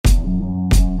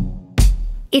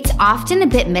It's often a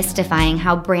bit mystifying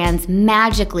how brands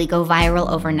magically go viral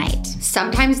overnight.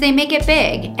 Sometimes they make it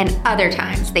big, and other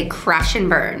times they crash and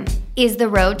burn. Is the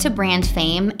road to brand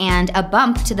fame and a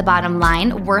bump to the bottom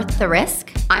line worth the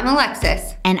risk? I'm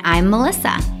Alexis. And I'm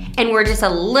Melissa. And we're just a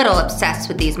little obsessed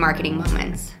with these marketing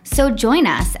moments. So join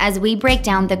us as we break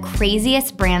down the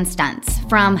craziest brand stunts,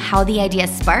 from how the idea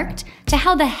sparked to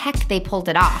how the heck they pulled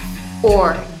it off.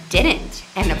 Or didn't.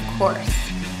 And of course,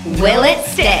 will it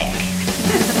stick?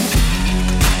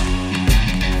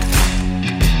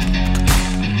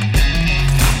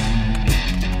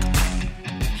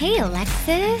 Hey,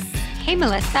 Alexis. Hey,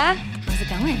 Melissa. How's it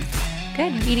going?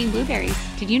 Good. I'm eating blueberries.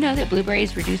 Did you know that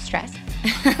blueberries reduce stress?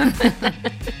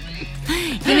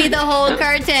 Give me the whole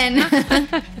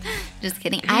carton. Just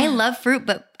kidding. I love fruit,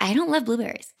 but I don't love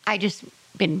blueberries. I just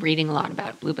been reading a lot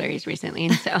about blueberries recently,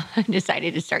 and so I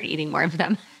decided to start eating more of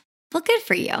them. Well, good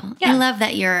for you. Yeah. I love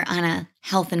that you're on a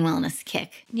health and wellness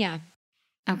kick. Yeah.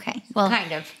 Okay. Well,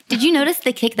 kind of. Did you notice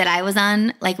the kick that I was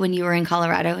on, like when you were in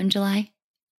Colorado in July?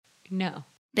 No.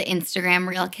 The Instagram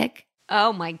reel kick?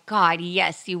 Oh my God,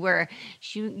 yes, you were.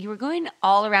 You were going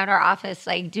all around our office,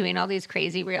 like doing all these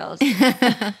crazy reels.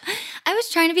 I was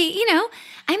trying to be,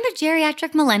 I'm a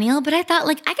geriatric millennial, but I thought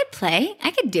like I could play.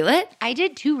 I could do it. I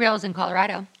did 2 reels in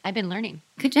Colorado. I've been learning.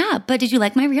 Good job. But did you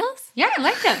like my reels? Yeah, I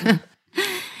liked them.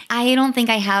 I don't think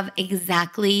I have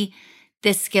exactly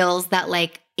the skills that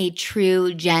like a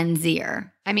true Gen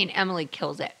Zer. I mean, Emily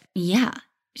kills it. Yeah,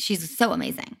 she's so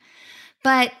amazing.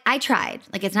 But I tried.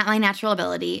 Like, it's not my natural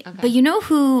ability. Okay. But you know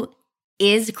who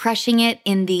is crushing it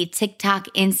in the TikTok,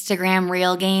 Instagram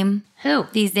reel game? Who?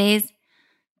 These days?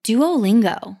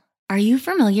 Duolingo. Are you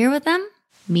familiar with them?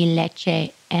 Mi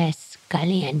leche es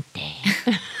caliente.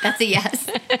 That's a yes.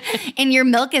 And your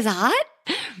milk is hot?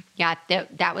 Yeah,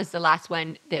 that was the last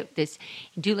one. This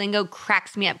Duolingo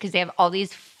cracks me up because they have all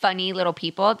these funny little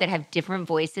people that have different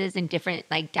voices and different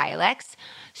like dialects.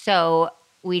 So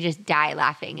we just die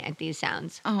laughing at these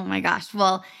sounds. Oh my gosh.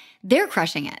 Well, they're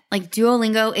crushing it. Like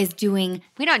Duolingo is doing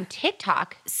Wait, on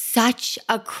TikTok? such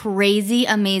a crazy,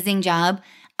 amazing job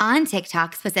on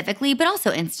TikTok specifically, but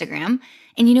also Instagram.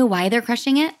 And you know why they're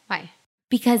crushing it? Why?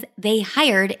 Because they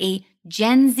hired a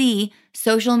Gen Z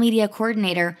social media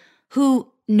coordinator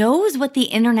who knows what the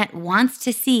internet wants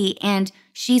to see, and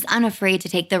she's unafraid to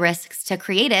take the risks to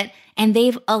create it, and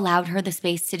they've allowed her the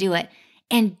space to do it.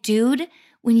 And dude,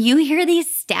 when you hear these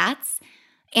stats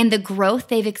and the growth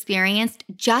they've experienced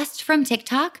just from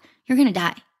TikTok, you're going to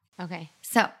die. Okay.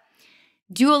 So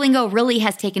Duolingo really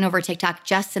has taken over TikTok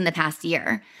just in the past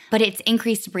year, but it's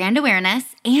increased brand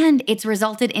awareness and it's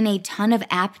resulted in a ton of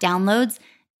app downloads,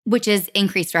 which is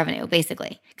increased revenue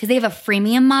basically, because they have a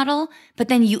freemium model, but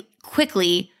then you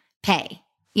quickly pay,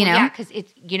 you know? Yeah, because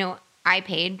it's, I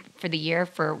paid for the year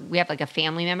we have like a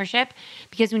family membership,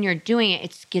 because when you're doing it,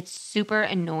 it gets super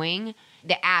annoying.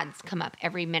 The ads come up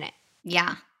every minute.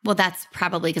 Yeah. Well, that's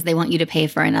probably because they want you to pay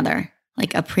for another,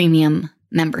 like a premium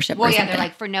membership. Well, or yeah, something. they're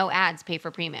like, for no ads, pay for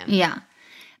premium. Yeah.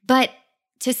 But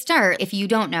to start, if you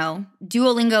don't know,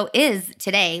 Duolingo is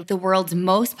today the world's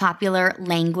most popular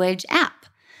language app.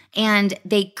 And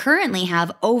they currently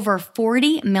have over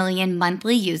 40 million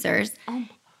monthly users. Oh,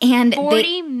 and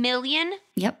 40 million?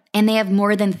 Yep. And they have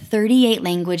more than 38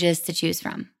 languages to choose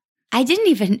from. I didn't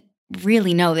even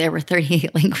really know there were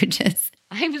 38 languages.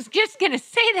 I was just going to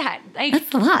say that. Like,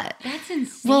 That's a lot. That's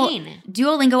insane. Well,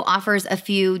 Duolingo offers a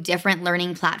few different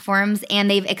learning platforms, and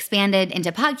they've expanded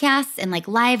into podcasts and like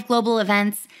live global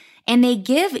events. And they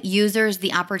give users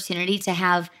the opportunity to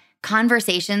have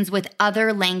conversations with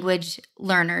other language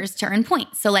learners to earn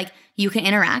points. So like you can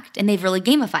interact, and they've really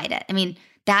gamified it. I mean,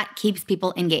 that keeps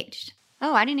people engaged.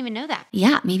 Oh, I didn't even know that.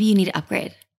 Yeah, maybe you need to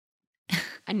upgrade.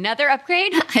 Another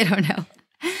upgrade? I don't know.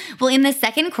 Well, in the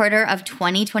second quarter of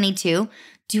 2022,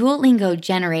 Duolingo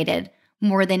generated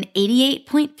more than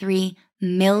 $88.3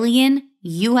 million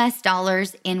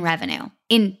in revenue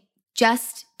in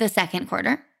just the second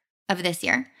quarter of this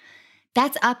year.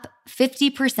 That's up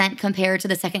 50% compared to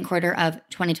the second quarter of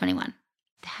 2021.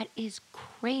 That is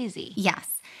crazy.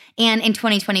 Yes. And in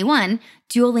 2021,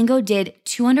 Duolingo did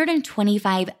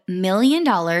 $225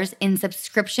 million in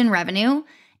subscription revenue.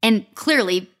 And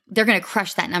clearly, they're going to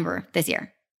crush that number this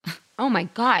year. Oh my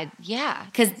God. Yeah.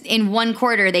 Because in one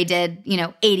quarter, they did,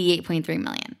 $88.3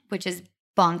 million, which is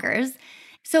bonkers.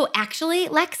 So actually,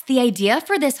 Lex, the idea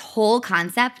for this whole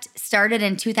concept started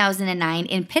in 2009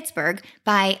 in Pittsburgh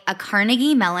by a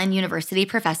Carnegie Mellon University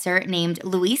professor named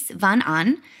Luis von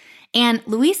Ahn. And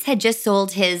Luis had just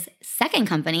sold his second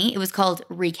company. It was called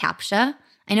reCAPTCHA.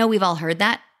 I know we've all heard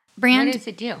that brand. What does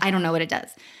it do? I don't know what it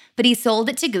does. But he sold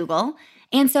it to Google.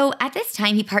 And so at this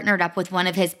time, he partnered up with one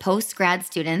of his post-grad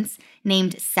students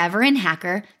named Severin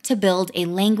Hacker to build a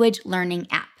language learning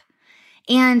app.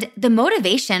 And the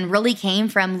motivation really came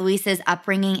from Luis's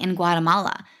upbringing in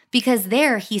Guatemala, because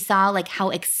there he saw like how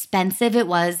expensive it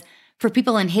was for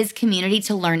people in his community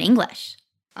to learn English.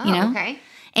 Oh, okay.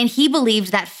 And he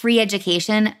believed that free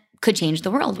education could change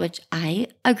the world, which I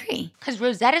agree. Because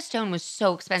Rosetta Stone was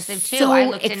so expensive too. So I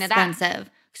looked into that. expensive.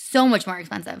 So much more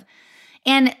expensive.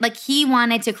 And like he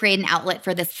wanted to create an outlet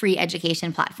for this free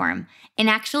education platform. And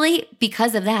actually,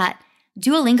 because of that,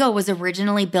 Duolingo was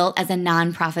originally built as a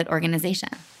nonprofit organization.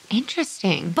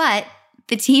 Interesting. But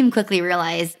the team quickly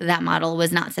realized that model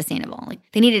was not sustainable. Like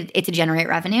they needed it to generate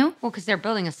revenue. Well, because they're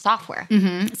building a software.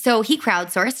 So he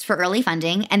crowdsourced for early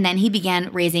funding, and then he began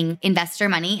raising investor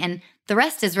money. And the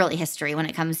rest is really history when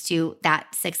it comes to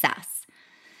that success.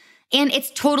 And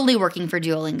it's totally working for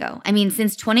Duolingo. I mean,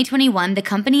 since 2021, the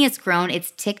company has grown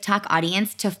its TikTok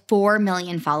audience to 4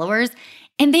 million followers,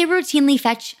 and they routinely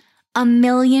fetch 1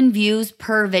 million views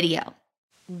per video.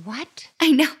 What?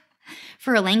 I know,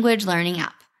 for a language learning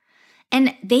app.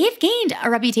 And they've gained a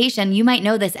reputation, you might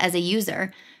know this as a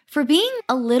user, for being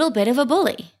a little bit of a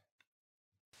bully.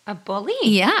 A bully?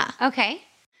 Yeah. Okay.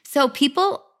 So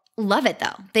people love it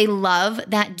though. They love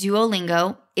that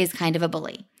Duolingo is kind of a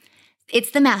bully.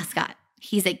 It's the mascot.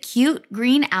 He's a cute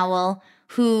green owl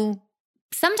who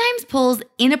sometimes pulls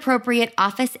inappropriate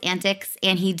office antics,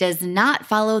 and he does not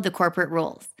follow the corporate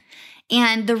rules.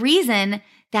 And the reason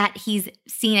that he's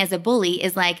seen as a bully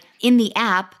is like in the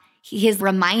app, his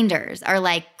reminders are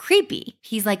like creepy.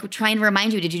 He's like trying to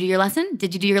remind you, did you do your lesson?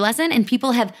 Did you do your lesson? And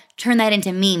people have turned that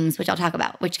into memes, which I'll talk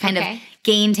about, which kind of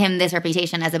gained him this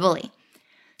reputation as a bully.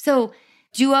 So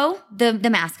Duo, the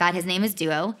mascot, his name is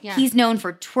Duo. Yeah. He's known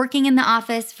for twerking in the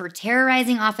office, for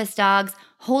terrorizing office dogs,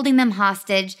 holding them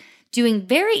hostage, doing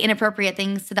very inappropriate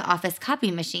things to the office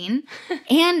copy machine.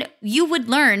 And you would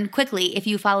learn quickly if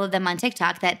you followed them on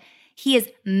TikTok that he is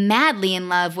madly in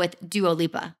love with Dua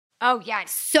Lipa. Oh, yeah.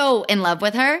 So in love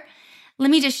with her. Let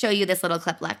me just show you this little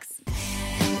clip, Lex.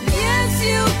 Yes,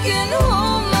 you can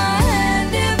hold my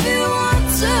hand if you want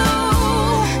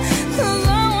to, 'cause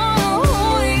I wanna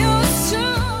hold yours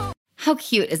too. How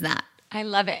cute is that? I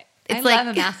love it. It's I like,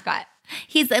 love a mascot.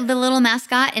 He's the little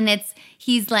mascot, and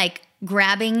he's like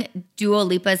grabbing Dua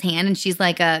Lipa's hand, and she's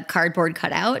like a cardboard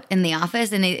cutout in the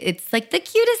office, and it's like the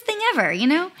cutest thing ever, you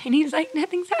know? And he's like,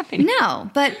 nothing's happening.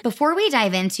 No, but before we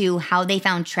dive into how they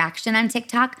found traction on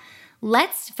TikTok,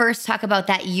 let's first talk about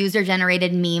that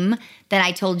user-generated meme that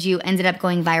I told you ended up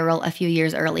going viral a few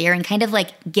years earlier and kind of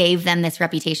like gave them this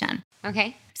reputation.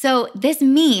 Okay. So this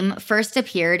meme first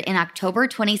appeared in October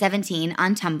 2017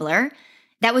 on Tumblr.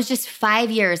 That was just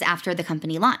 5 years after the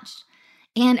company launched.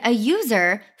 And a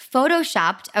user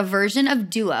photoshopped a version of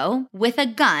Duo with a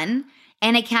gun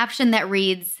and a caption that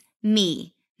reads,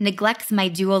 "Me neglects my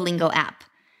Duolingo app."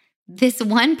 This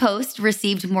one post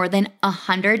received more than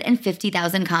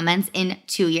 150,000 comments in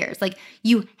 2 years. Like,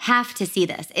 you have to see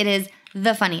this. It is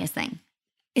the funniest thing.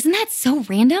 Isn't that so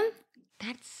random?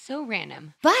 That's so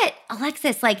random. But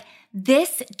Alexis, like,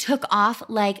 this took off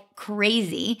like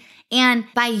crazy. And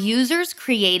by users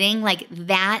creating like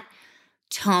that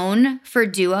tone for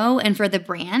Duo and for the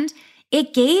brand,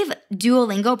 it gave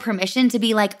Duolingo permission to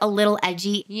be like a little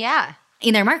edgy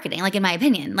in their marketing, like in my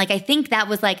opinion. Like I think that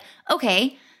was like,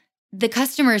 okay, the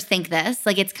customers think this,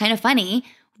 like it's kind of funny.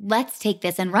 Let's take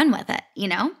this and run with it, you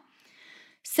know?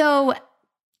 So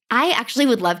I actually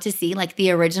would love to see like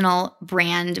the original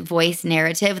brand voice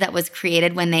narrative that was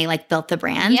created when they like built the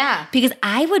brand. Yeah. Because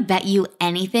I would bet you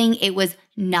anything it was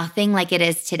nothing like it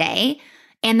is today,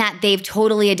 and that they've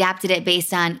totally adapted it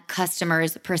based on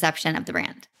customers' perception of the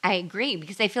brand. I agree,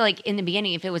 because I feel like in the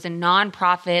beginning, if it was a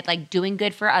nonprofit, like doing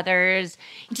good for others,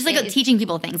 just like teaching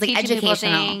people things, like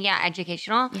educational.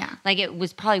 Educational. Yeah. Like it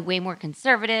was probably way more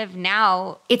conservative.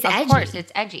 Now, it's edgy. Of course,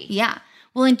 it's edgy. Yeah.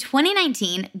 Well, in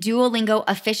 2019, Duolingo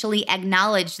officially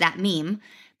acknowledged that meme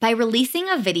by releasing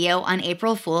a video on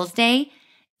April Fool's Day,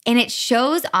 and it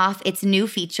shows off its new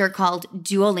feature called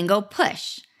Duolingo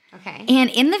Push. Okay. And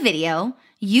in the video,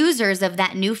 users of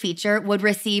that new feature would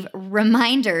receive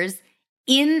reminders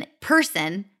in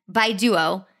person by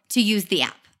Duo to use the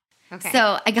app. Okay.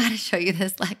 So I got to show you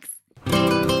this, Lex.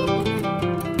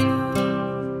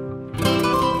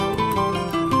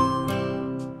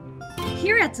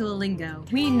 Here at Duolingo,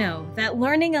 we know that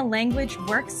learning a language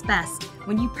works best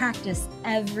when you practice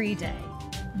every day.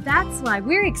 That's why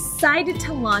we're excited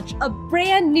to launch a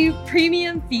brand new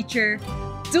premium feature,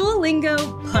 Duolingo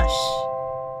Push.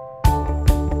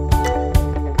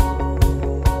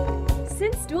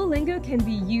 Since Duolingo can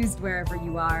be used wherever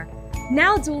you are,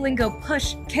 Now Duolingo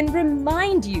Push can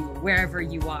remind you wherever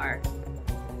you are.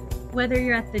 Whether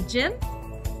you're at the gym,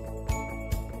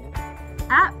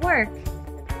 at work,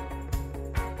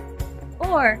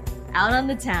 or out on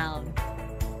the town.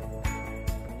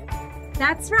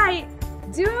 That's right,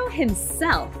 Duo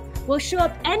himself will show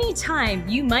up anytime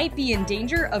you might be in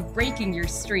danger of breaking your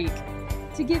streak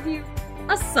to give you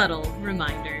a subtle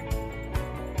reminder.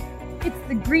 It's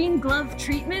the green glove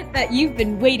treatment that you've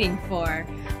been waiting for.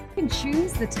 You can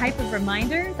choose the type of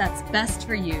reminder that's best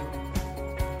for you.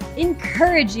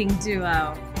 Encouraging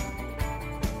Duo.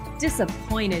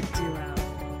 Disappointed Duo.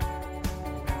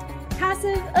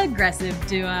 Passive aggressive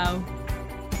Duo.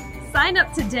 Sign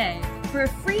up today for a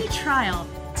free trial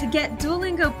to get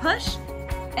Duolingo Push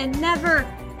and never,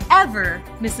 ever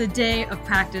miss a day of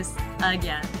practice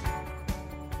again.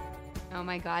 Oh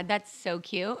my God, that's so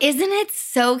cute. Isn't it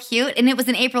so cute? And it was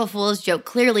an April Fool's joke,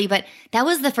 clearly, but that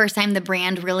was the first time the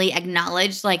brand really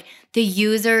acknowledged, like, the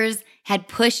users had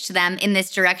pushed them in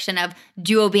this direction of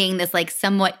Duo being this, like,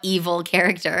 somewhat evil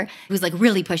character who's, like,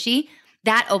 really pushy.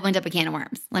 That opened up a can of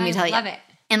worms, let me tell you. I love it.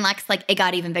 And Lex, like, it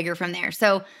got even bigger from there.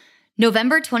 So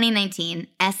November 2019,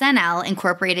 SNL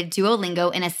incorporated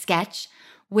Duolingo in a sketch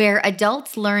where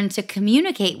adults learned to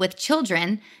communicate with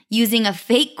children using a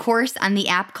fake course on the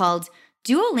app called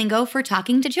Duolingo for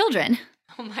Talking to Children.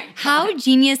 Oh my God. How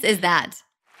genius is that?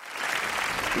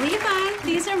 Levi,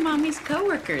 these are Mommy's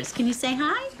coworkers. Can you say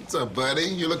hi? What's up, buddy?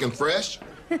 You looking fresh?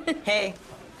 Hey,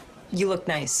 you look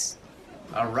nice.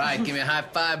 All right, give me a high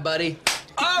five, buddy.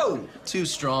 Oh, too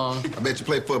strong. I bet you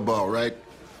play football, right?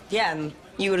 Yeah, and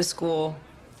you go to school.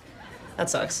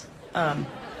 That sucks.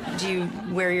 Do you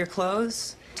wear your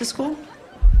clothes to school?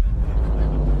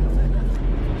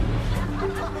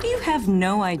 Do you have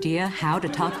no idea how to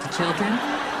talk to children?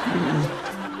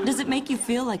 Does it make you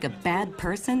feel like a bad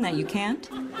person that you can't?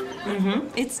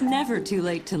 It's never too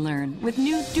late to learn with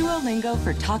new Duolingo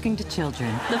for Talking to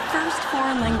Children, the first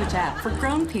foreign language app for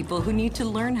grown people who need to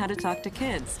learn how to talk to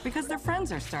kids because their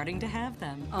friends are starting to have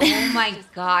them. Oh my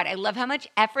God. I love how much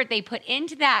effort they put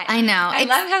into that. I know. I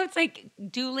love how it's like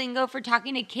Duolingo for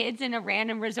talking to kids in a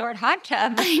random resort hot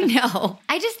tub. I know.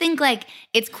 I just think, like,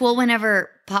 it's cool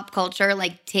whenever pop culture,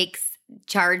 like, takes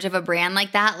charge of a brand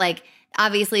like that. Like,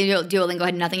 obviously, Duolingo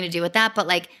had nothing to do with that, but,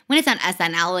 like, when it's on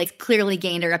SNL, like, it's clearly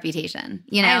gained a reputation,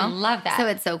 you know? I love that. So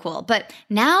it's so cool. But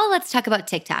now let's talk about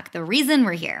TikTok, the reason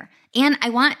we're here. And I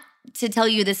want to tell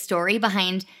you the story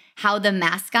behind how the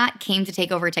mascot came to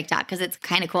take over TikTok, because it's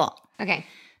kind of cool. Okay.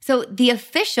 So the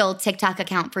official TikTok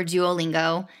account for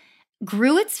Duolingo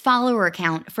grew its follower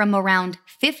count from around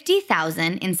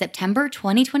 50,000 in September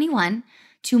 2021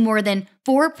 to more than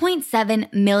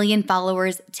 4.7 million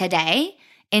followers today.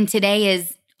 And today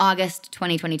is August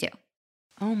 2022.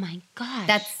 Oh my gosh.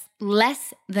 That's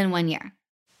less than 1 year.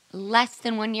 less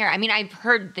than 1 year. I mean, I've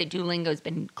heard that Duolingo's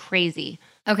been crazy.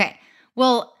 Okay.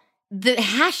 Well, the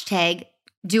hashtag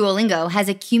Duolingo has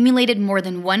accumulated more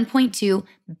than 1.2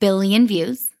 billion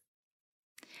views.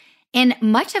 And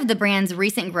much of the brand's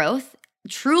recent growth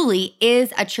truly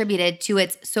is attributed to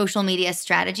its social media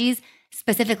strategies,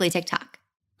 specifically TikTok.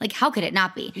 Like, how could it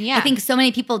not be? Yeah. I think so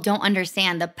many people don't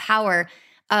understand the power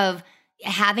of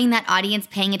having that audience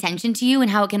paying attention to you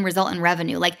and how it can result in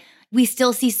revenue. Like, we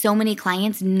still see so many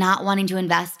clients not wanting to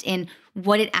invest in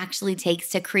what it actually takes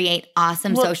to create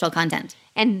awesome social content.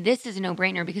 And this is a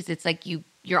no-brainer because it's like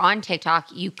you're on TikTok,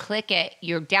 you click it,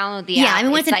 you download the app. Yeah, I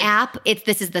mean, when it's an like- app,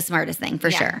 this is the smartest thing for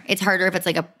sure. It's harder if it's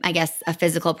like a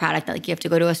physical product that like you have to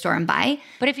go to a store and buy.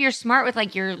 But if you're smart with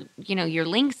like your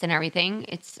links and everything,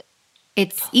 it's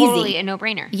easy. totally a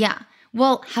no-brainer. Yeah.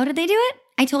 Well, how did they do it?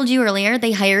 I told you earlier,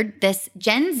 they hired this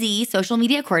Gen Z social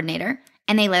media coordinator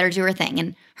and they let her do her thing.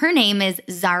 And her name is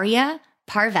Zaria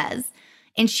Parvez.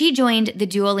 And she joined the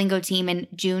Duolingo team in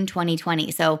June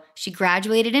 2020. So she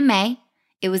graduated in May.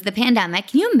 It was the pandemic.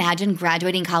 Can you imagine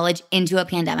graduating college into a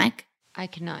pandemic? I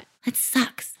cannot. That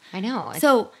sucks. I know.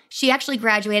 So she actually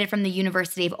graduated from the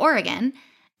University of Oregon,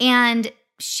 and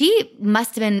she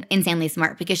must have been insanely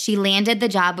smart because she landed the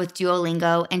job with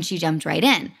Duolingo and she jumped right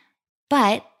in.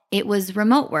 But it was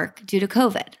remote work due to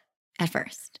COVID at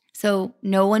first. So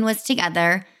no one was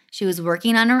together. She was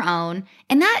working on her own,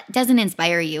 and that doesn't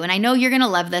inspire you. And I know you're going to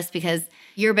love this because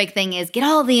your big thing is get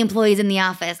all the employees in the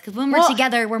office because when we're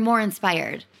together, we're more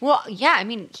inspired. Well, yeah. I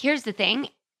mean, here's the thing.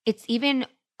 It's even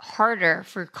harder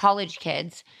for college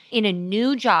kids in a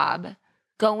new job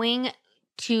going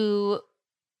to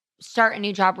start a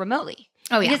new job remotely.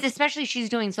 Oh, yeah. Because especially she's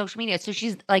doing social media. So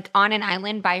she's like on an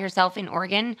island by herself in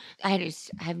Oregon. I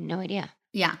have no idea.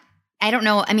 Yeah. I don't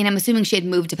know. I mean, I'm assuming she had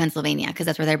moved to Pennsylvania because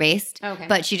that's where they're based. Okay.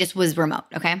 But she just was remote,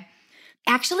 okay?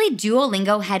 Actually,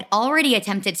 Duolingo had already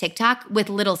attempted TikTok with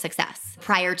little success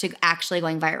prior to actually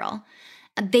going viral.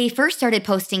 They first started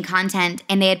posting content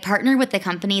and they had partnered with the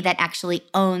company that actually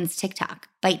owns TikTok,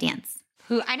 ByteDance.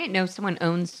 Who I didn't know someone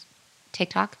owns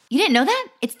TikTok. You didn't know that?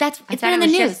 It's I been thought in it the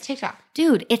was news. just TikTok.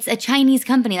 Dude, it's a Chinese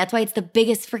company. That's why it's the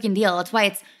biggest freaking deal. That's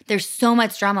why there's so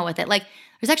much drama with it. Like,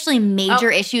 there's actually major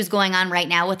issues going on right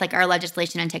now with like our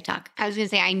legislation on TikTok. I was going to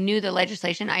say I knew the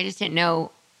legislation. I just didn't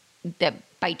know that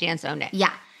ByteDance owned it.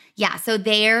 Yeah. So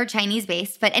they're Chinese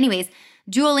based. But anyways,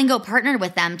 Duolingo partnered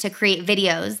with them to create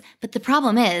videos. But the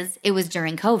problem is it was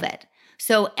during COVID.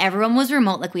 So everyone was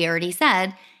remote, like we already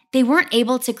said. They weren't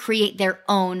able to create their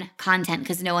own content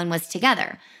because no one was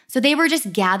together. So they were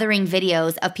just gathering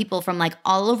videos of people from like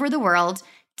all over the world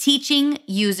teaching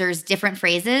users different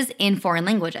phrases in foreign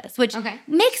languages, which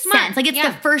makes sense. Like it's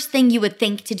the first thing you would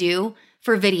think to do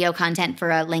for video content for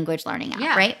a language learning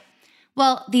app, right?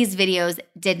 Well, these videos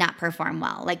did not perform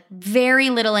well, like very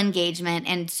little engagement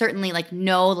and certainly like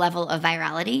no level of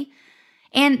virality.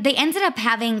 And they ended up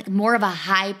having more of a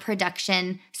high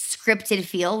production scripted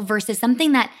feel versus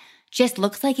something that just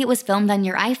looks like it was filmed on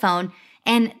your iPhone.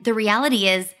 And the reality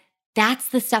is that's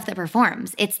the stuff that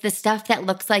performs. It's the stuff that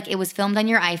looks like it was filmed on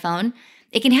your iPhone.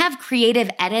 It can have creative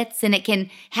edits and it can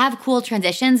have cool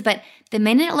transitions, but the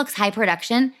minute it looks high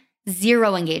production,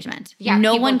 zero engagement. Yeah,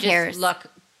 no people one just cares.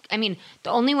 I mean,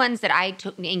 the only ones that I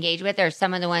engage with are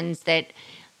some of the ones that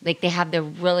like they have the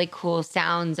really cool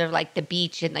sounds of like the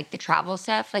beach and like the travel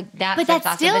stuff. Like that. But that's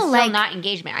awesome. still, But like- still not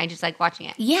engagement. I just like watching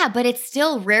it. Yeah, but it's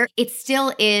still rare. It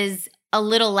still is a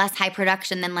little less high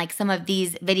production than like some of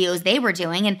these videos they were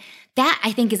doing. And that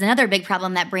I think is another big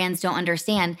problem that brands don't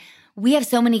understand. We have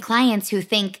so many clients who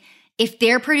think if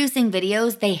they're producing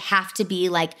videos, they have to be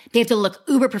like, they have to look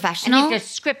uber And professional. you have to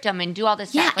script them and do all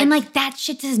this Yeah, stuff. and like that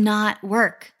shit does not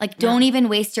work. Like, don't even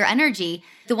waste your energy.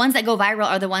 The ones that go viral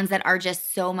are the ones that are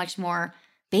just so much more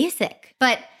basic.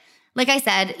 But like I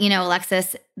said, you know,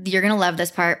 Alexis, you're going to love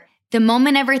this part. The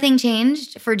moment everything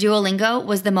changed for Duolingo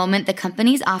was the moment the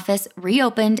company's office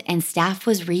reopened and staff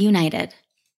was reunited.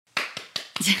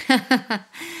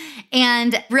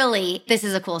 And really, this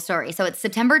is a cool story. So it's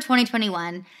September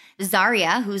 2021.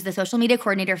 Zaria, who's the social media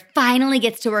coordinator, finally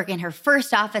gets to work in her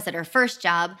first office at her first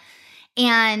job.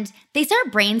 And they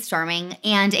start brainstorming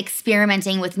and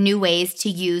experimenting with new ways to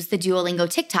use the Duolingo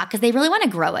TikTok because they really want to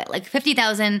grow it. Like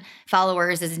 50,000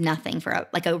 followers is nothing for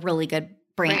a really good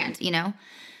brand, you know?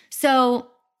 So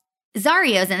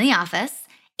Zaria's in the office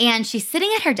and she's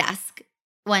sitting at her desk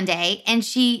one day and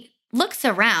she looks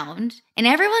around and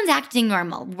everyone's acting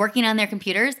normal, working on their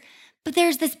computers. But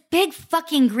there's this big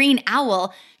fucking green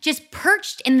owl just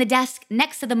perched in the desk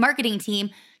next to the marketing team,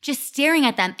 just staring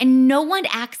at them. And no one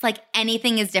acts like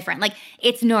anything is different. Like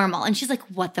it's normal. And she's like,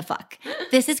 what the fuck?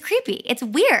 This is creepy. It's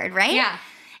weird, right? Yeah.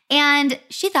 And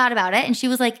she thought about it and she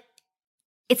was like,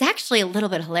 it's actually a little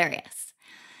bit hilarious.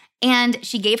 And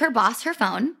she gave her boss her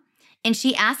phone and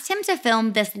she asked him to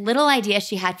film this little idea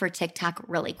she had for TikTok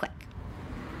really quick.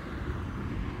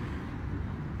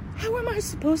 How am I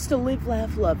supposed to live,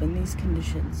 laugh, love in these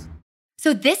conditions?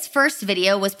 So this first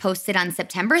video was posted on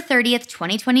September 30th,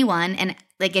 2021, and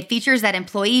like it features that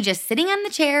employee just sitting on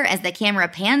the chair as the camera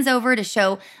pans over to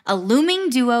show a looming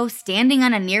duo standing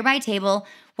on a nearby table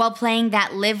while playing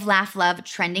that Live, Laugh, Love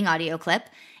trending audio clip.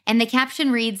 And the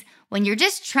caption reads, "When you're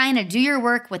just trying to do your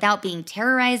work without being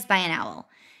terrorized by an owl."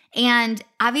 And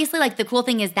obviously, like the cool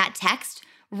thing is that text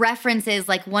references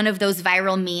like one of those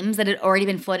viral memes that had already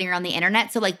been floating around the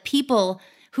internet. So like people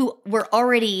who were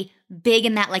already big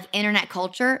in that like internet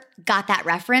culture got that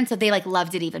reference. So they like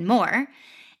loved it even more.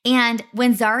 And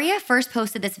when Zaria first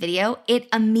posted this video, it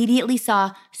immediately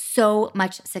saw so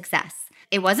much success.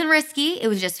 It wasn't risky. It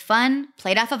was just fun,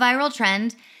 played off a viral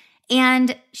trend.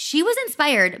 And she was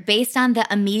inspired based on the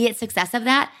immediate success of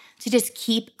that to just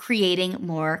keep creating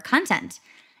more content.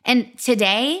 And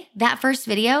today, that first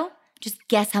video, just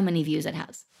guess how many views it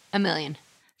has. 1 million.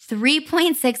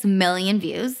 3.6 million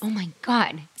views. Oh my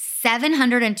God.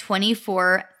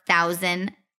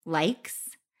 724,000 likes,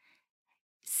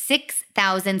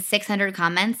 6,600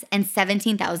 comments, and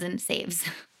 17,000 saves.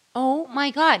 Oh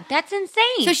my God. That's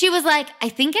insane. So she was like, I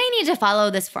think I need to follow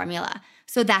this formula.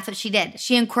 So that's what she did.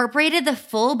 She incorporated the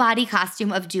full body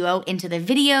costume of Duo into the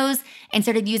videos and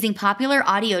started using popular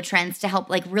audio trends to help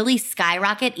like really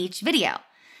skyrocket each video.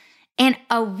 And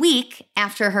a week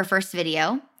after her first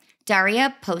video,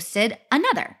 Daria posted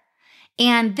another.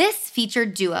 And this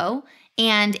featured Duo,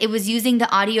 and it was using the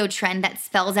audio trend that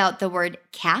spells out the word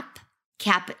cap.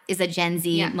 Cap is a Gen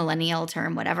Z millennial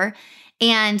term, whatever.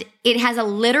 And it has a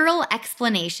literal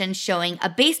explanation showing a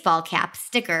baseball cap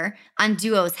sticker on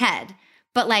Duo's head.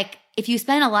 But like if you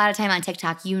spend a lot of time on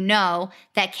TikTok, you know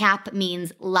that cap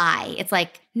means lie. It's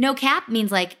like no cap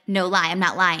means like no lie. I'm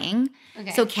not lying.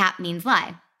 Okay. So cap means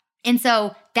lie. And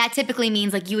so that typically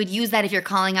means like you would use that if you're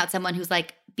calling out someone who's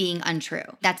like being untrue.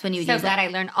 That's when you So use glad it. I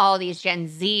learned all these Gen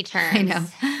Z terms. I know.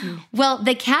 Well,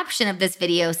 the caption of this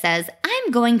video says,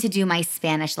 "I'm going to do my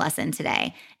Spanish lesson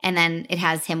today." And then it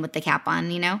has him with the cap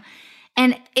on, you know?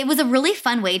 And it was a really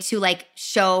fun way to like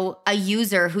show a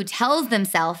user who tells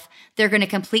themselves they're going to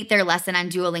complete their lesson on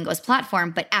Duolingo's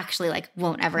platform, but actually like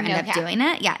won't ever end No up cap. doing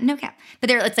it. Yeah, no cap. But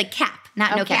it's like cap,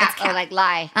 not no cap. It's cap. Or like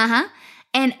lie. Uh-huh.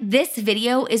 And this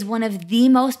video is one of the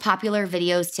most popular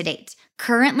videos to date,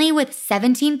 currently with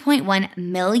 17.1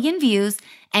 million views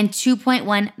and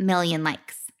 2.1 million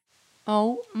likes.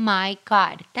 Oh my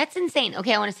God. That's insane.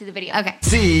 Okay, I want to see the video. Okay.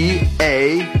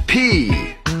 C-A-P.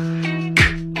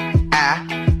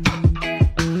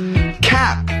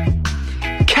 Cap.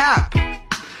 Cap.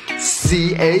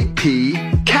 C-A-P.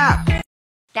 Cap.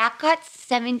 That got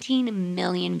 17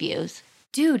 million views.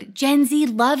 Dude, Gen Z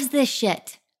loves this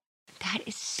shit. That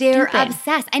is They're stupid.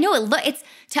 obsessed. I know it's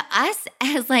to us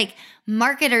as like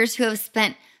marketers who have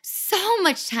spent so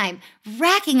much time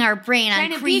racking our brain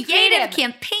Trying on to be creative creative.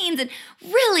 campaigns and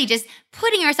really just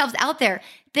putting ourselves out there.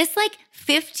 This like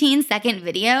 15-second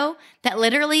video that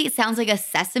literally sounds like a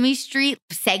Sesame Street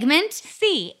segment.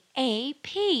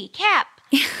 C-A-P. Cap.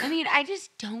 I mean, I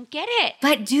just don't get it.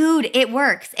 But dude, it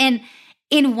works. And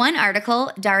in one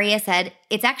article, Daria said,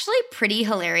 it's actually pretty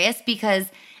hilarious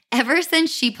because ever since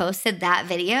she posted that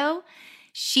video,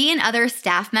 she and other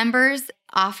staff members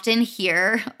often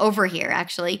overhear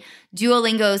actually,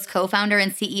 Duolingo's co-founder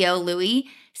and CEO, Louis,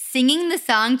 singing the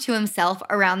song to himself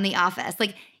around the office.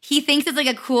 Like, he thinks it's like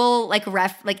a cool,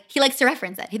 he likes to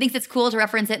reference it. He thinks it's cool to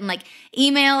reference it in like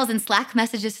emails and Slack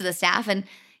messages to the staff. And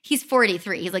he's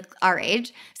 43. He's like our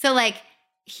age. So like,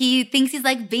 he thinks he's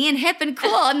like being hip and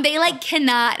cool and they like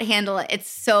cannot handle it. It's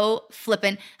so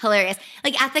flippin' hilarious.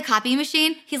 Like at the copy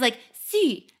machine, he's like,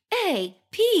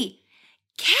 C-A-P,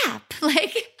 cap.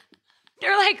 Like,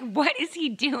 They're like, what is he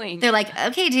doing? they're like,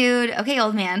 okay, dude. Okay,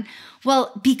 old man.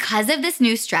 Well, because of this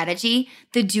new strategy,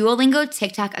 the Duolingo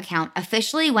TikTok account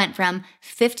officially went from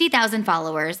 50,000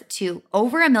 followers to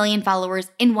over 1 million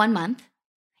followers in 1 month.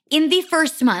 In the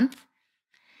first month.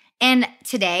 And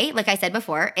today, like I said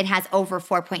before, it has over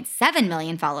 4.7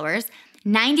 million followers,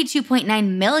 92.9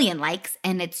 million likes,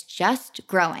 and it's just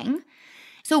growing.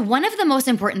 So one of the most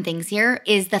important things here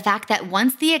is the fact that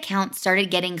once the account started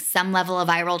getting some level of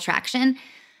viral traction,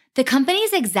 the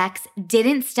company's execs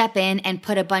didn't step in and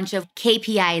put a bunch of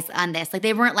KPIs on this. Like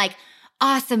they weren't like,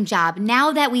 awesome job.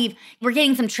 Now that we're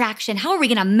getting some traction, how are we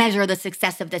going to measure the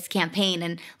success of this campaign?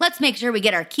 And let's make sure we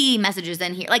get our key messages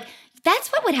in here. Like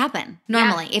that's what would happen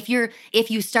normally. Yeah.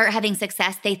 If you start having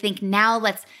success, they think now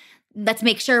let's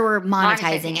make sure we're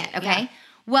monetizing it. Okay. Yeah.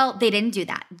 Well, they didn't do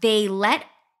that. They let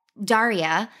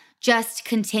Daria just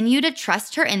continue to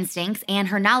trust her instincts and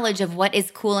her knowledge of what is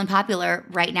cool and popular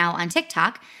right now on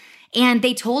TikTok. And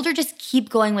they told her just keep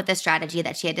going with the strategy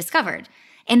that she had discovered.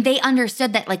 And they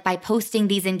understood that like by posting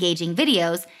these engaging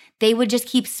videos, they would just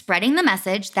keep spreading the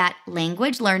message that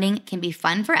language learning can be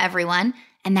fun for everyone.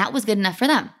 And that was good enough for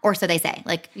them. Or so they say.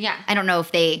 Like, yeah. I don't know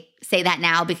if they say that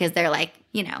now because they're like,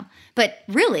 but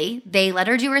really they let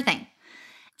her do her thing.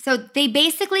 So they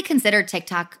basically considered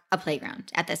TikTok a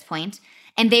playground at this point,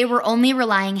 and they were only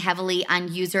relying heavily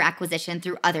on user acquisition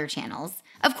through other channels.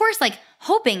 Of course, like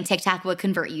hoping TikTok would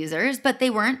convert users, but they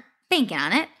weren't banking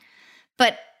on it.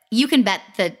 But you can bet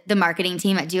that the marketing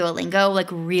team at Duolingo like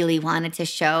really wanted to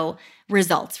show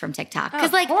results from TikTok.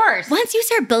 Because of course. Once you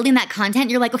start building that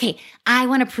content, you're like, okay, I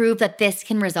want to prove that this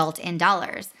can result in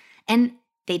dollars. And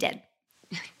they did.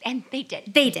 And they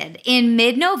did. They did. In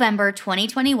mid-November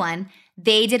 2021,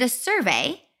 they did a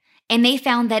survey and they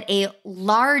found that a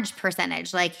large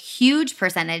percentage, like huge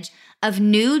percentage of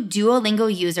new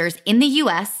Duolingo users in the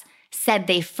US said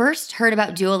they first heard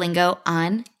about Duolingo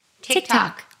on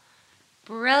TikTok.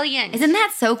 Brilliant. Isn't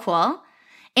that so cool?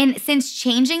 And since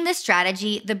changing the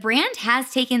strategy, the brand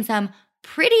has taken some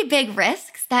pretty big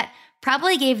risks that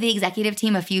probably gave the executive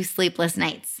team a few sleepless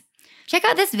nights. Check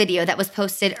out this video that was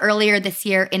posted earlier this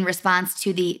year in response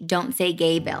to the Don't Say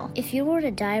Gay bill. If you were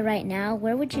to die right now,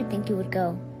 where would you think you would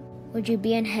go? Would you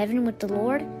be in heaven with the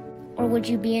Lord, or would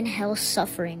you be in hell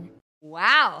suffering?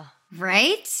 Wow.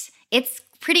 Right? It's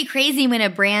pretty crazy when a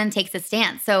brand takes a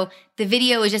stance. So the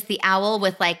video is just the owl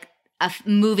with like a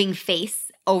moving face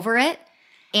over it.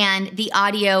 And the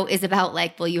audio is about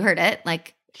like, well, you heard it,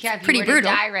 like Yeah, if pretty you were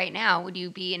brutal. to die right now, would you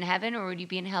be in heaven or would you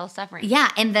be in hell suffering? Yeah,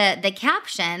 and the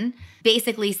caption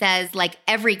basically says like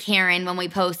every Karen when we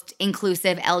post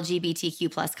inclusive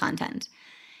LGBTQ plus content.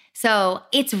 So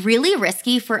it's really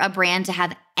risky for a brand to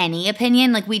have any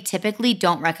opinion. Like, we typically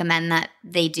don't recommend that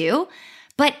they do.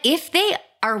 But if they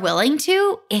are willing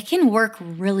to, it can work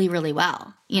really, really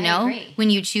well, you know, when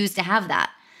you choose to have that.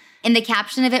 And the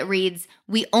caption of it reads,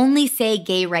 "We only say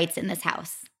gay rights in this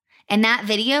house." And that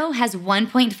video has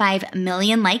 1.5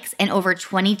 million likes and over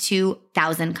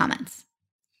 22,000 comments.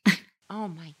 Oh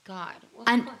my God.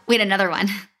 Wait, another one.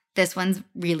 This one's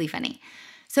really funny.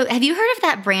 So have you heard of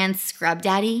that brand Scrub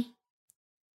Daddy?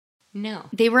 No.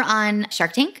 They were on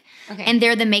Shark Tank. Okay. And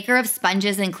they're the maker of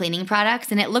sponges and cleaning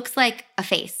products. And it looks like a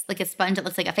face, like a sponge that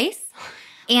looks like a face.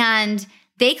 And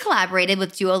they collaborated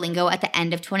with Duolingo at the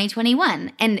end of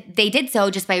 2021. And they did so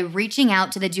just by reaching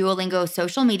out to the Duolingo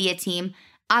social media team,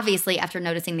 obviously after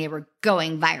noticing they were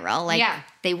going viral. Like,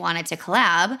 they wanted to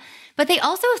collab. But they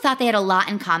also thought they had a lot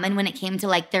in common when it came to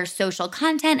like their social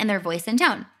content and their voice and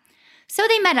tone. So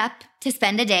they met up to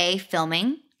spend a day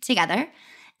filming together.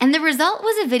 And the result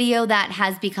was a video that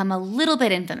has become a little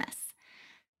bit infamous.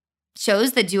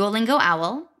 Shows the Duolingo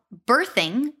owl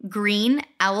birthing green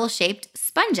owl-shaped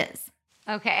sponges.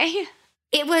 Okay.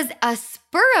 It was a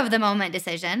spur-of-the-moment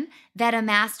decision that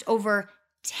amassed over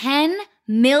 10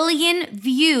 million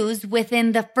views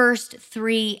within the first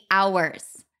 3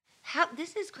 hours.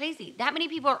 This is crazy. That many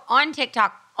people are on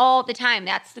TikTok all the time.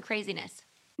 That's the craziness.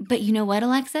 But you know what,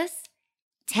 Alexis?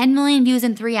 10 million views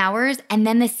in 3 hours, and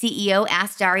then the CEO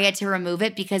asked Daria to remove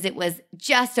it because it was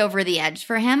just over the edge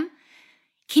for him.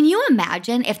 Can you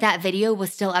imagine if that video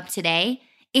was still up today?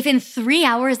 If in 3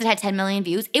 hours it had 10 million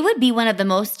views, it would be one of the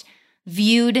most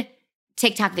viewed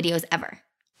TikTok videos ever.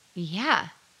 Yeah.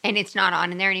 And it's not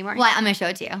on in there anymore? Well, I'm going to show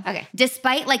it to you. Okay.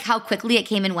 Despite like how quickly it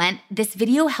came and went, this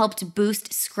video helped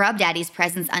boost Scrub Daddy's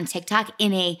presence on TikTok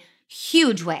in a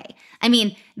huge way. I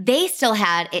mean, they still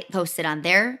had it posted on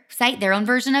their site, their own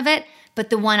version of it, but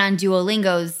the one on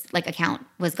Duolingo's like account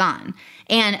was gone.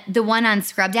 And the one on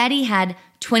Scrub Daddy had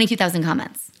 22,000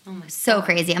 comments. Oh my So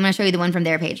crazy. I'm going to show you the one from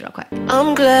their page real quick.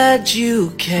 I'm glad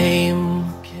you came.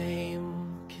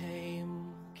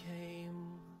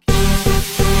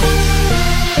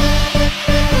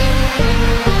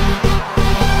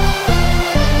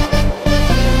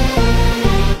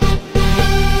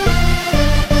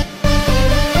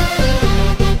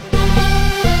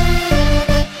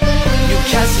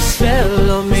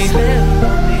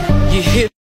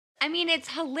 I mean, it's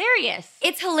hilarious.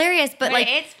 It's hilarious, but like,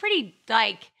 it's pretty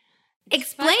like.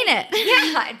 Explain it.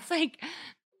 Yeah, it's like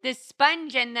the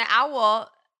sponge and the owl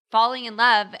falling in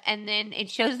love, and then it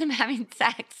shows them having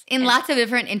sex in lots of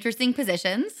different interesting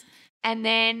positions. And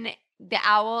then the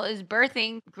owl is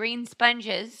birthing green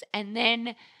sponges, and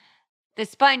then the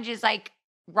sponge is like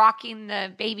rocking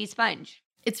the baby sponge.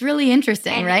 It's really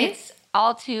interesting, and right? It's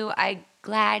all to I'm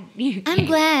glad you came. I'm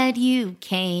glad you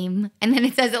came. And then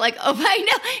it says it like, oh, I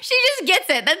know. She just gets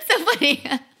it. That's so funny.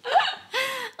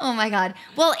 Oh my God.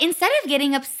 Well, instead of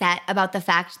getting upset about the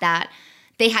fact that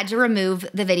they had to remove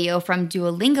the video from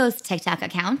Duolingo's TikTok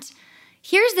account,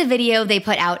 here's the video they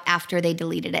put out after they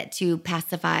deleted it to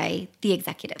pacify the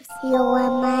executives. You're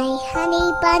my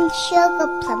honey bun, sugar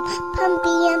plum,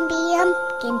 pumpkin.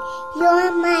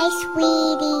 You're my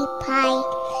sweetie pie.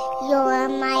 You're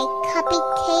my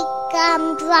cupcake,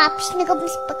 gumdrop, snickums,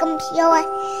 spickums. You're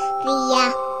the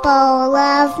apple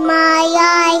of my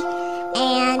eye.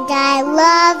 And I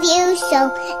love you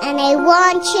so, and I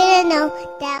want you to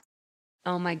know that.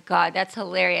 Oh my God, that's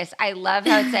hilarious. I love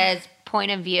how it says point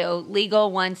of view.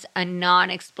 Legal wants a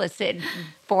non-explicit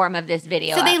form of this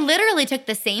video. So they literally took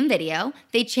the same video.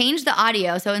 They changed the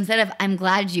audio. So instead of I'm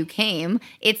glad you came,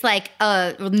 it's like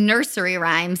a nursery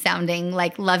rhyme sounding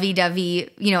like lovey-dovey,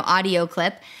 audio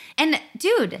clip. And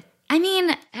dude, I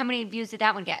mean. How many views did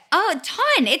that one get? Oh, a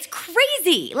ton. It's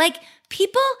crazy. Like,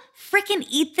 people freaking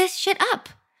eat this shit up.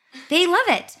 They love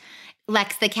it.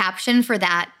 Lex, the caption for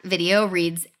that video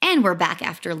reads, "And we're back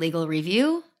after legal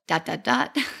review, ...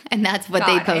 And that's what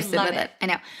they posted with it. I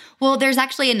know. Well, there's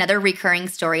actually another recurring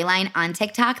storyline on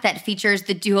TikTok that features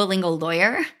the Duolingo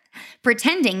lawyer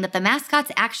pretending that the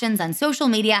mascot's actions on social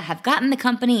media have gotten the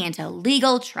company into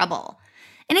legal trouble.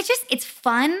 And it's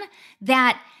fun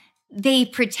that they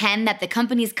pretend that the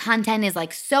company's content is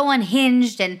like so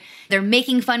unhinged and they're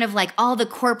making fun of like all the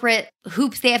corporate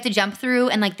hoops they have to jump through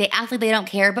and like they act like they don't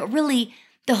care, but really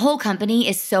the whole company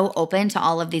is so open to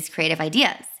all of these creative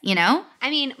ideas, I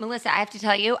mean, Melissa, I have to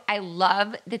tell you, I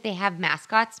love that they have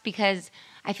mascots because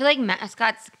I feel like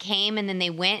mascots came and then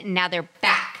they went and now they're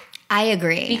back. I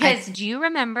agree. Because do you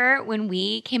remember when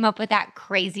we came up with that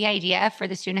crazy idea for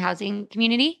the student housing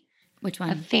community? Which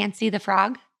one? Of Fancy the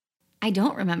Frog? I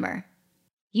don't remember.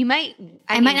 You might.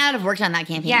 I might not have worked on that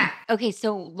campaign. Yeah. Okay.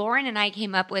 So Lauren and I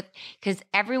came up with, because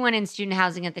everyone in student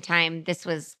housing at the time, this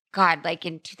was, God, like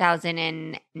in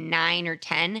 2009 or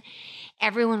 10,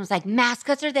 everyone was like,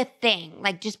 mascots are the thing.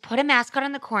 Like, just put a mascot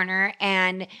on the corner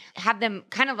and have them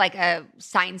kind of like a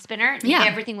sign spinner. Yeah.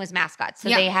 Everything was mascots. So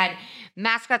they had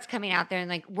mascots coming out there and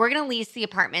like, we're going to lease the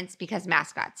apartments because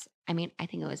mascots. I mean, I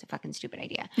think it was a fucking stupid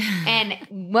idea. And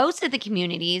most of the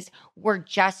communities were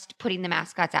just putting the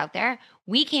mascots out there.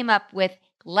 We came up with,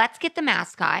 let's get the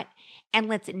mascot and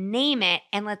let's name it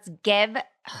and let's give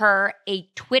her a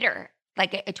Twitter,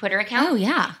 like a Twitter account. Oh,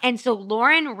 yeah. And so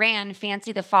Lauren ran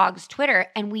Fancy the Fog's Twitter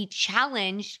and we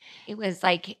challenged, it was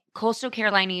like Coastal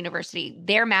Carolina University,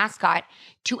 their mascot,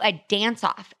 to a dance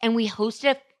off. And we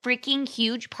hosted a freaking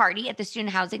huge party at the student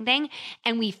housing thing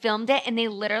and we filmed it and they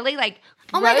literally like,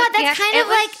 oh my God, that's kind of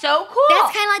like, so cool.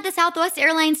 That's kind of like the Southwest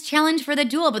Airlines challenge for the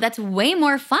duel, but that's way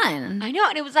more fun. I know.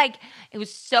 And it was like, it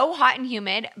was so hot and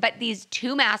humid, but these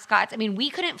two mascots, I mean,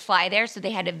 we couldn't fly there. So they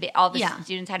had to, all the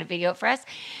students had to video it for us,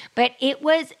 but it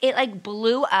like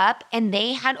blew up and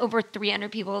they had over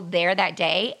 300 people there that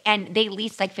day and they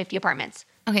leased like 50 apartments.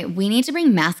 Okay, we need to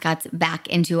bring mascots back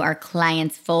into our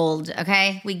clients' fold,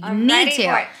 okay? I'm need ready to.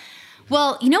 for it.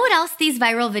 Well, you know what else these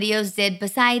viral videos did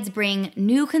besides bring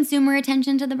new consumer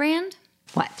attention to the brand?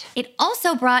 What? It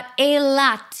also brought a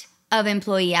lot of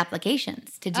employee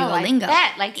applications to Duolingo. Oh, I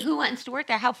bet. Like, who wants to work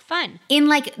there? How fun. In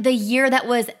like the year that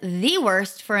was the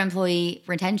worst for employee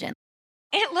retention.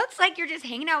 It looks like you're just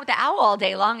hanging out with the owl all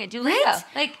day long at Duolingo. Right?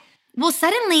 Like, well,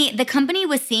 suddenly the company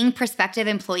was seeing prospective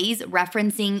employees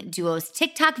referencing Duo's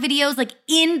TikTok videos like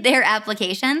in their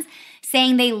applications,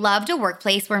 saying they loved a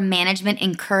workplace where management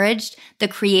encouraged the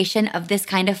creation of this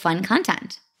kind of fun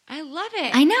content. I love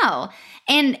it. I know.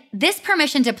 And this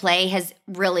permission to play has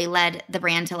really led the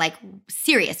brand to like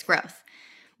serious growth.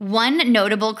 One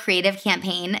notable creative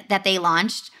campaign that they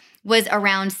launched was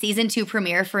around season 2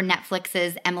 premiere for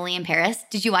Netflix's Emily in Paris.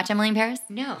 Did you watch Emily in Paris?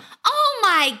 No. Oh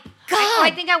my God.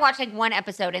 I think I watched like one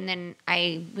episode and then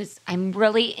I'm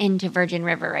really into Virgin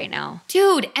River right now.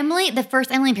 Dude, the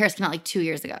first Emily in Paris came out like 2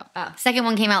 years ago. Oh. Second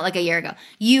one came out like a year ago.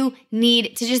 You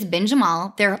need to just binge them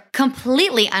all. They're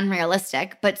completely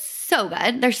unrealistic, but so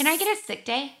good. Can I get a sick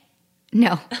day?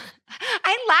 No.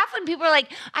 I laugh when people are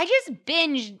like, I just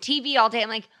binge TV all day. I'm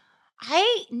like,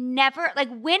 I never, like,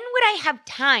 when would I have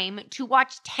time to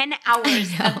watch 10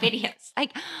 hours of videos?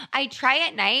 Like, I try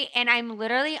at night and I'm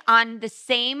literally on the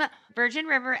same Virgin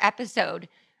River episode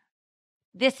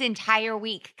this entire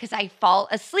week because I fall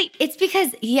asleep. It's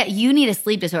because, you need a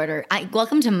sleep disorder.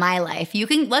 Welcome to my life.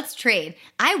 Let's trade.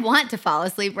 I want to fall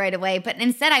asleep right away, but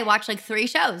instead I watch like 3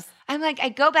 shows. I'm like, I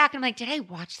go back and I'm like, did I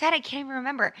watch that? I can't even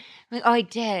remember. I'm like, oh, I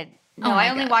did. No, Oh I my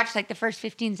only God. watched like the first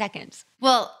 15 seconds.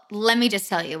 Well, let me just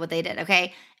tell you what they did,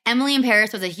 okay? Emily in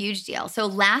Paris was a huge deal. So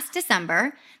last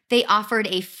December, they offered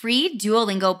a free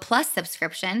Duolingo Plus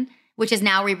subscription, which is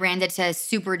now rebranded to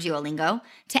Super Duolingo,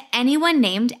 to anyone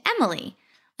named Emily.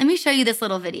 Let me show you this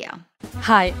little video.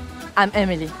 Hi, I'm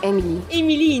Emily.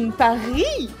 Emily in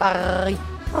Paris. Paris.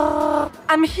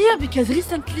 I'm here because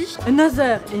recently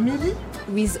another Emily,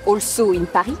 who is also in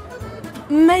Paris,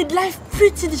 made life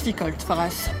pretty difficult for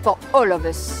us. for all of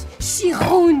us. She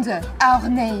ruined our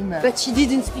name. But she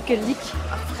didn't speak a lick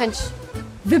of French.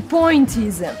 The point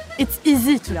is, It's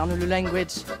easy to learn a new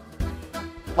language.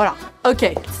 Voilà.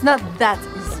 Okay, it's not that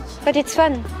easy. But it's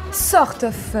fun. sort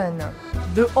of fun.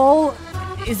 The all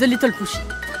is a little pushy.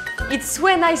 It's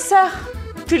way nicer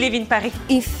to live in Paris.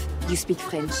 If you speak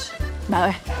French. Bah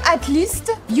ouais. At least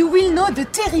you will know the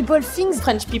terrible things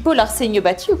French people are saying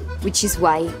about you. Which is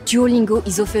why Duolingo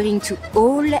is offering to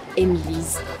all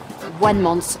Emilys 1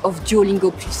 month of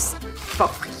Duolingo Plus. For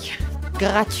free.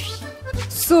 Gratuit.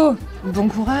 So, bon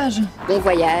courage. Bon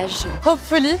voyage.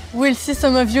 Hopefully, we'll see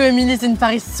some of you Emilys in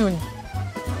Paris soon.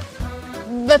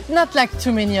 But not like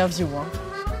too many of you, huh?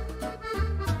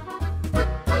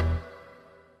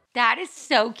 That is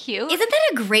so cute. Isn't that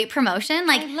a great promotion?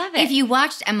 Like, I love it. If you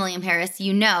watched Emily in Paris,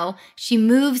 you know she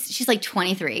moves. She's like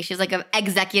 23. She's like an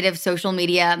executive social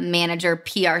media manager,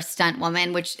 PR stunt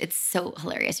woman, which it's so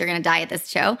hilarious. You're going to die at this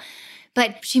show.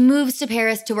 But she moves to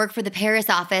Paris to work for the Paris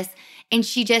office, and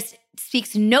she just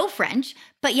speaks no French,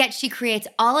 but yet she creates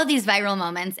all of these viral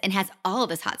moments and has all of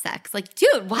this hot sex. Like,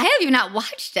 dude, why have you not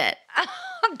watched it?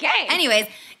 Okay. Anyways,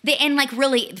 and like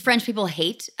really, French people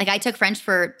hate. Like, I took French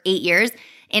for 8 years.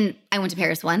 And I went to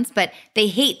Paris once, but they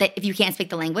hate that if you can't speak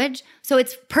the language. So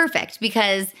it's perfect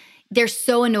because they're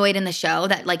so annoyed in the show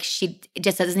that like she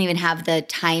just doesn't even have the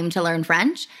time to learn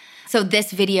French. So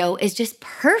this video is just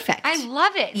perfect. I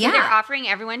love it. Yeah. So they're offering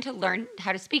everyone to learn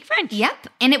how to speak French. Yep.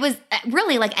 And it was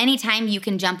really like anytime you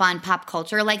can jump on pop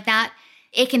culture like that,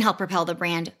 it can help propel the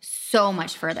brand so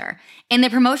much further. And the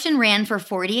promotion ran for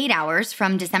 48 hours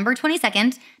from December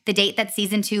 22nd, the date that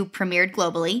season 2 premiered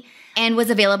globally, and was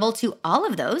available to all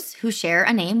of those who share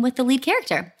a name with the lead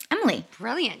character, Emily.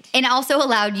 Brilliant. And also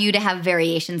allowed you to have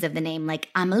variations of the name like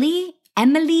Amelie,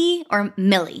 Emily, or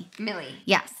Millie. Millie.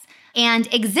 Yes.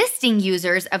 And existing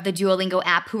users of the Duolingo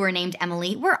app who were named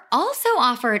Emily were also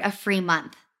offered a free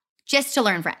month just to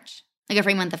learn French. Like a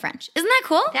free month of French. Isn't that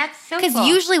cool? That's so cool. Because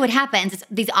usually what happens is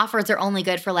these offers are only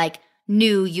good for like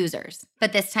new users.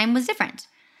 But this time was different.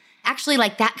 Actually,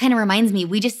 like that kind of reminds me,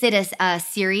 we just did a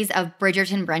series of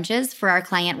Bridgerton brunches for our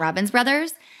client Robbins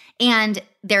Brothers. And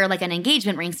they're like an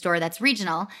engagement ring store that's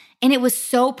regional. And it was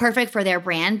so perfect for their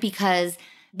brand because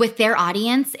with their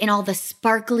audience and all the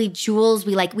sparkly jewels,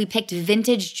 we picked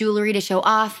vintage jewelry to show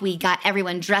off. We got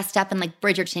everyone dressed up in like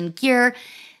Bridgerton gear.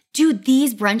 Dude,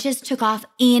 these brunches took off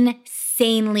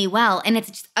insanely well. And it's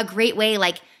just a great way,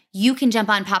 like you can jump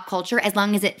on pop culture as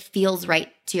long as it feels right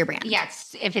to your brand.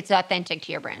 Yes, if it's authentic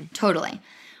to your brand. Totally.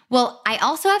 Well, I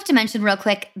also have to mention real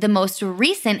quick the most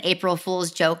recent April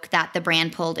Fool's joke that the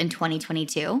brand pulled in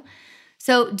 2022.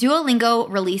 So Duolingo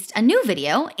released a new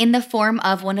video in the form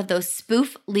of one of those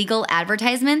spoof legal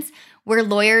advertisements where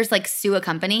lawyers like sue a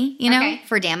company,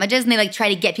 for damages, and they like try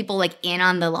to get people like in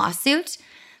on the lawsuit.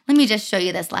 Let me just show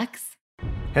you this, Lex.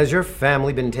 Has your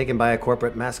family been taken by a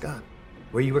corporate mascot?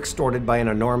 Were you extorted by an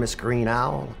enormous green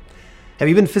owl? Have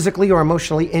you been physically or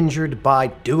emotionally injured by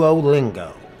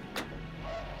Duolingo?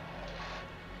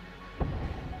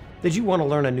 Did you want to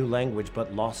learn a new language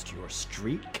but lost your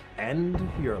streak and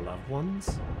your loved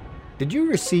ones? Did you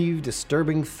receive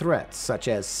disturbing threats such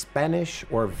as Spanish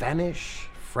or vanish,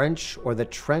 French or the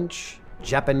trench,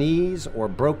 Japanese or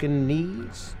broken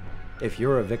knees? If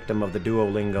you're a victim of the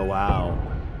Duolingo owl,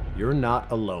 you're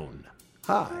not alone.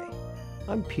 Hi,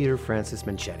 I'm Peter Francis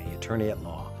Manchetti, attorney at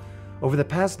law. Over the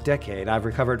past decade, I've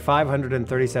recovered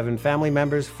 537 family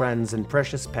members, friends, and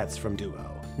precious pets from Duo.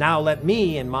 Now let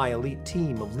me and my elite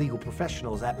team of legal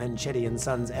professionals at Manchetti &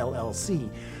 Sons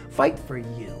LLC fight for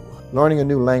you. Learning a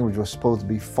new language was supposed to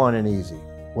be fun and easy.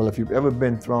 Well, if you've ever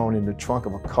been thrown in the trunk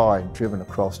of a car and driven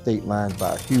across state lines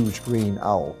by a huge green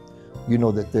owl, you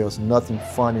know that there's nothing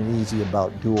fun and easy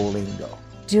about Duolingo.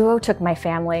 Duo took my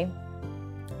family.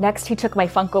 Next, he took my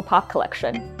Funko Pop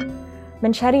collection.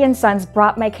 Manchetti & Sons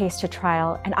brought my case to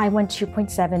trial, and I won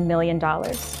 $2.7 million,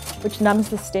 which numbs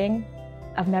the sting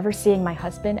of never seeing my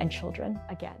husband and children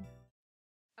again.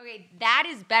 Okay, that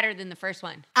is better than the first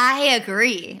one. I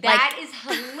agree. That is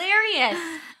hilarious.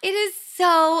 It is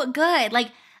so good.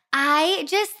 Like, I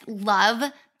just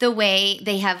love the way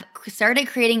they have started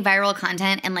creating viral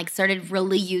content and like started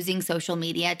really using social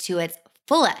media to its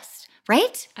fullest,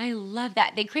 right? I love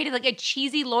that. They created like a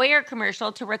cheesy lawyer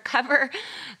commercial to recover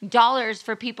dollars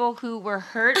for people who were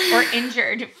hurt or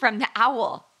injured from the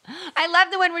owl. I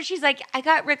love the one where she's like,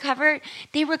 they recovered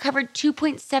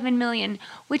 $2.7 million,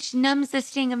 which numbs the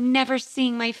sting of never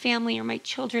seeing my family or my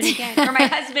children again, or my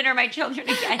husband or my children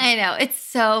again. I know. It's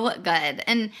so good.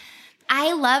 And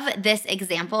I love this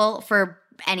example for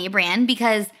any brand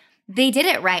because they did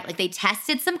it right. Like they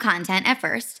tested some content at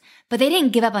first, but they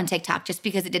didn't give up on TikTok just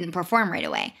because it didn't perform right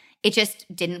away. It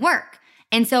just didn't work.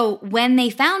 And so when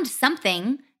they found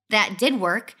something that did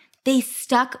work, they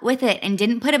stuck with it and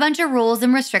didn't put a bunch of rules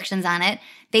and restrictions on it.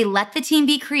 They let the team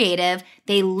be creative.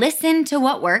 They listen to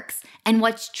what works and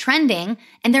what's trending,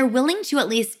 and they're willing to at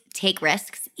least take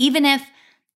risks, even if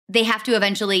they have to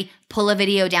eventually pull a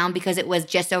video down because it was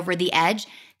just over the edge.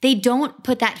 They don't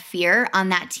put that fear on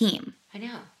that team. I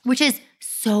know. Which is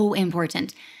so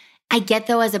important. I get,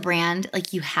 though, as a brand,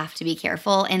 like you have to be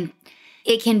careful, and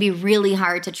it can be really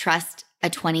hard to trust a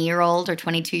 20-year-old or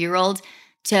 22-year-old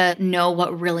to know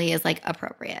what really is like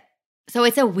appropriate. So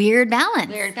it's a weird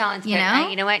balance. You know?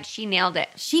 You know what? She nailed it.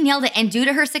 She nailed it. And due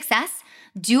to her success,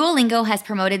 Duolingo has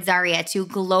promoted Zaria to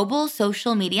Global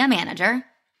Social Media Manager.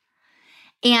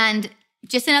 And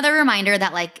just another reminder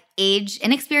that like age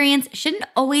and experience shouldn't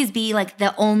always be like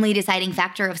the only deciding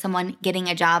factor of someone getting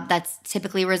a job that's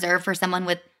typically reserved for someone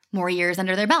with more years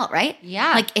under their belt, right?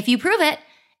 Yeah. Like if you prove it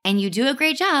and you do a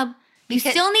great job, you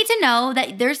still need to know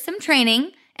that there's some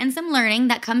training and some learning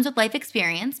that comes with life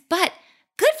experience, but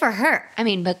good for her. I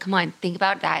mean, but come on, think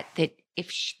about that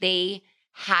if they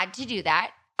had to do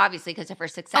that, obviously because of her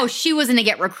success. Oh, she was going to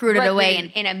get recruited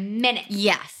away in a minute.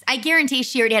 Yes. I guarantee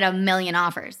she already had 1 million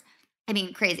offers. I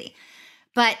mean, crazy.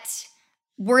 But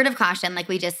word of caution, like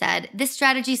we just said, this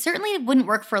strategy certainly wouldn't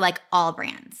work for like all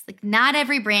brands. Like not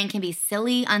every brand can be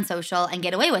silly on social and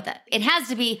get away with it. It has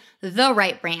to be the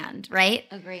right brand, right?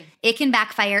 Agree. It can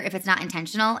backfire if it's not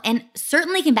intentional, and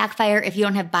certainly can backfire if you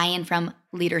don't have buy-in from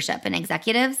leadership and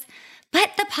executives.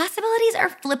 But the possibilities are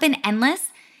flippin' endless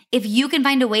if you can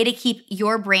find a way to keep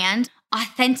your brand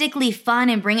authentically fun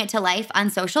and bring it to life on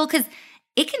social, because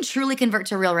it can truly convert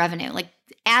to real revenue. Like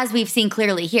as we've seen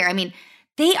clearly here. I mean,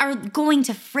 they are going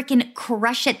to freaking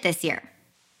crush it this year.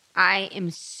 I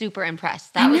am super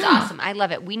impressed. That was awesome. I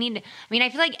love it. I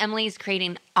feel like Emily's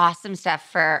creating awesome stuff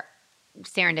for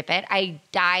Serendipit. I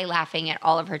die laughing at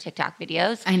all of her TikTok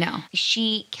videos. I know.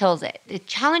 She kills it. The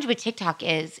challenge with TikTok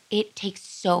is it takes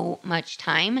so much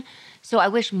time. So I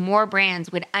wish more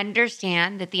brands would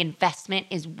understand that the investment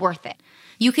is worth it.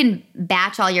 You can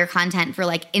batch all your content for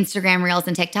like Instagram Reels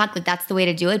and TikTok. Like that's the way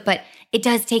to do it. But it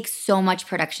does take so much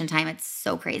production time. It's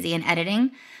so crazy in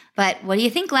editing. But what do you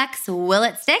think, Lex? Will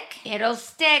it stick? It'll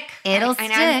stick. It'll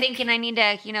stick. And I'm thinking I need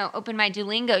to, open my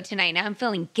Duolingo tonight. Now I'm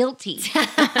feeling guilty.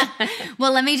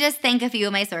 Well, let me just thank a few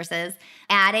of my sources.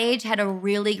 Ad Age had a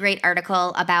really great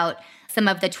article about some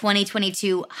of the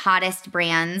 2022 hottest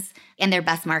brands and their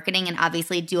best marketing. And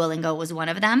obviously Duolingo was one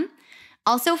of them.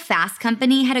 Also, Fast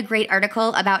Company had a great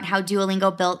article about how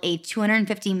Duolingo built a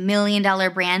 $250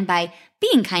 million brand by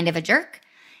being kind of a jerk.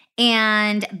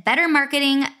 And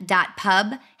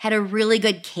BetterMarketing.pub had a really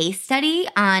good case study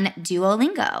on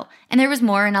Duolingo. And there was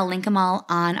more, and I'll link them all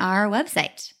on our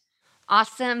website.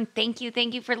 Awesome. Thank you.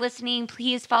 Thank you for listening.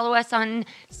 Please follow us on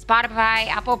Spotify,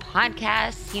 Apple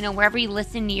Podcasts, wherever you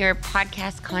listen to your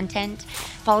podcast content.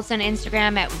 Follow us on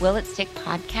Instagram at Will It Stick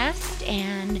Podcast,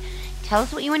 and tell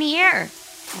us what you want to hear.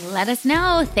 Let us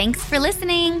know. Thanks for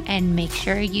listening. And make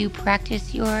sure you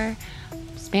practice your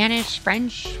Spanish,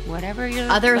 French, whatever you're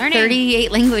other learning.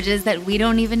 38 languages that we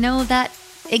don't even know that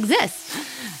exist.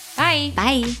 Bye.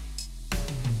 Bye.